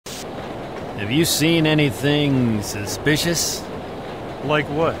Have you seen anything suspicious? Like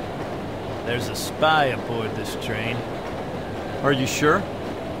what? There's a spy aboard this train. Are you sure?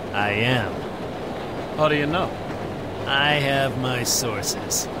 I am. How do you know? I have my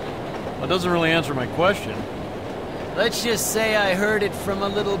sources. That doesn't really answer my question. Let's just say I heard it from a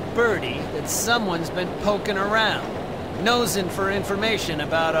little birdie that someone's been poking around, nosing for information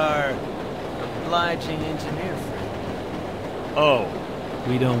about our obliging engineer friend. Oh.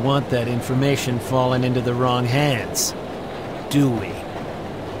 We don't want that information falling into the wrong hands, do we?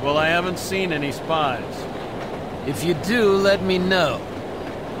 Well, I haven't seen any spies. If you do, let me know.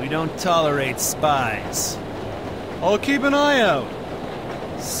 We don't tolerate spies. I'll keep an eye out.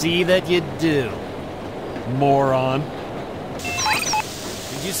 See that you do. Moron.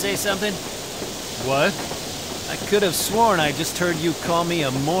 Did you say something? What? I could have sworn I just heard you call me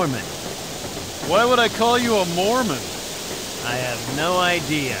a Mormon. Why would I call you a Mormon? I have no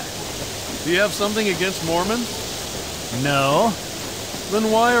idea. Do you have something against Mormons? No?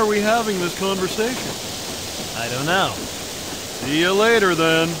 Then why are we having this conversation? I don't know. See you later,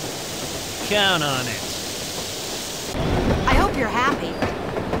 then. Count on it. I hope you're happy,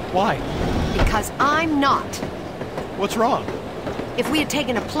 Why? because I'm not. What's wrong? If we had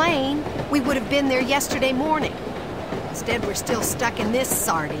taken a plane, we would have been there yesterday morning. Instead, we're still stuck in this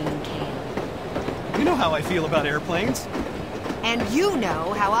sardine can. You know how I feel about airplanes. And you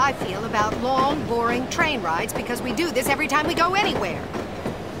know how I feel about long, boring train rides because we do this every time we go anywhere.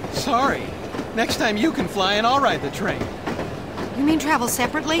 Sorry. Next time you can fly and I'll ride the train. You mean travel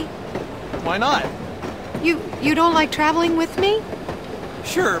separately? Why not? You don't like traveling with me?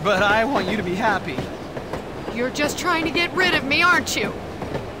 Sure, but I want you to be happy. You're just trying to get rid of me, aren't you?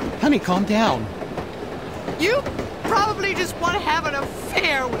 Honey, calm down. You probably just want to have an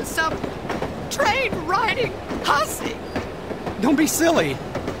affair with some train-riding hussy. Don't be silly.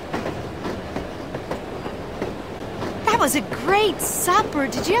 That was a great supper.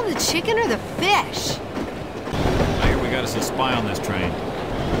 Did you have the chicken or the fish? I hear we got us a spy on this train.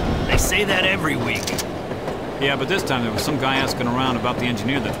 They say that every week. Yeah, but this time there was some guy asking around about the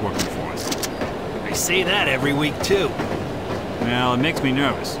engineer that's working for us. They say that every week, too. Well, it makes me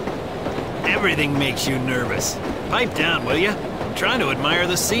nervous. Everything makes you nervous. Pipe down, will you? I'm trying to admire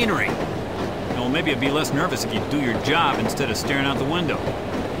the scenery. Well, maybe I'd be less nervous if you'd do your job instead of staring out the window.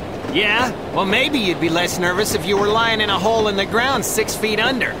 Yeah? Well, maybe you'd be less nervous if you were lying in a hole in the ground 6 feet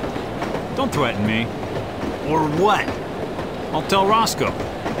under. Don't threaten me. Or what? I'll tell Roscoe.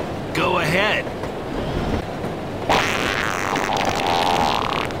 Go ahead.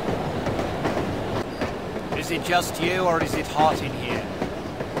 Is it just you, or is it hot in here?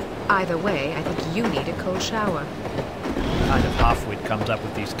 Either way, I think you need a cold shower. Kind of half-wit comes up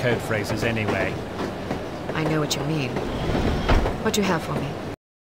with these code phrases anyway. I know what you mean. What do you have for me?